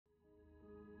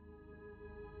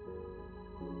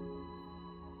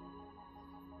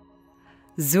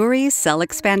Xuri Cell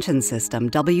Expansion System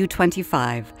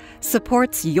W25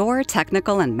 supports your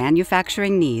technical and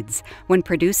manufacturing needs when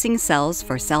producing cells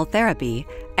for cell therapy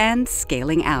and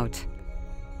scaling out.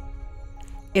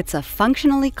 It's a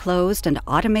functionally closed and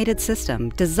automated system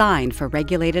designed for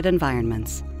regulated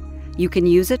environments. You can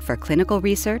use it for clinical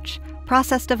research,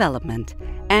 process development,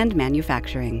 and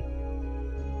manufacturing.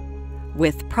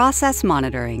 With process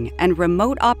monitoring and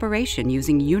remote operation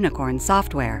using Unicorn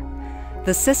software,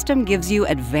 the system gives you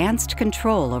advanced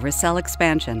control over cell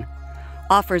expansion,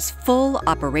 offers full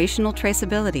operational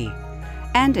traceability,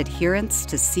 and adherence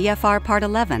to CFR Part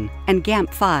 11 and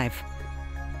GAMP5.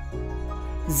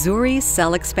 Xuri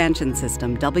Cell Expansion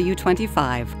System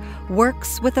W25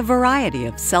 works with a variety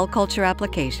of cell culture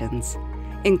applications,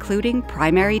 including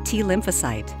primary T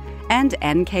lymphocyte and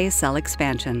NK cell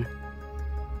expansion.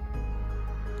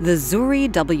 The Xuri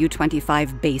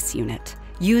W25 base unit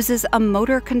uses a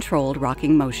motor-controlled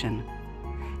rocking motion.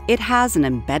 It has an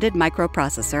embedded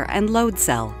microprocessor and load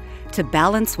cell to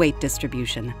balance weight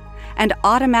distribution and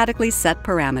automatically set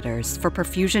parameters for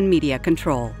perfusion media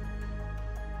control.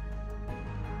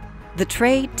 The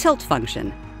tray tilt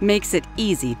function makes it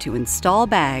easy to install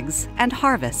bags and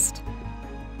harvest.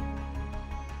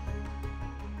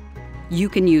 You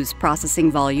can use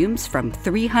processing volumes from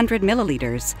 300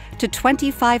 milliliters to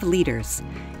 25 liters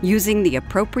using the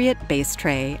appropriate base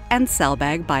tray and cell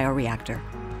bag bioreactor.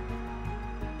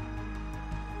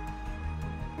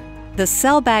 The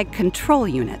cell bag control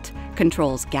unit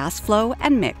controls gas flow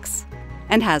and mix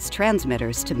and has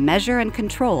transmitters to measure and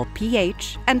control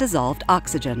pH and dissolved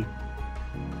oxygen.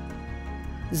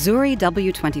 Xuri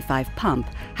W25 pump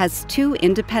has 2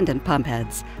 independent pump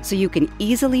heads, so you can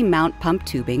easily mount pump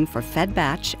tubing for fed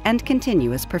batch and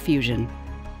continuous perfusion.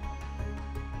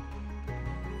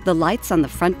 The lights on the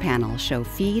front panel show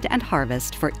feed and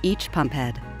harvest for each pump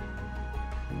head.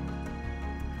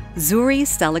 Xuri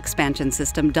Cell Expansion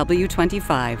System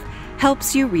W25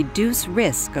 helps you reduce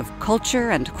risk of culture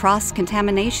and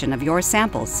cross-contamination of your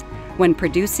samples when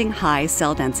producing high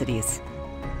cell densities.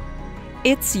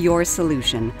 It's your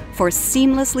solution for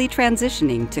seamlessly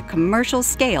transitioning to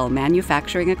commercial-scale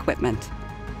manufacturing equipment.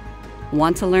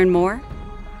 Want to learn more?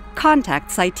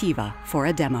 Contact Cytiva for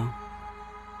a demo.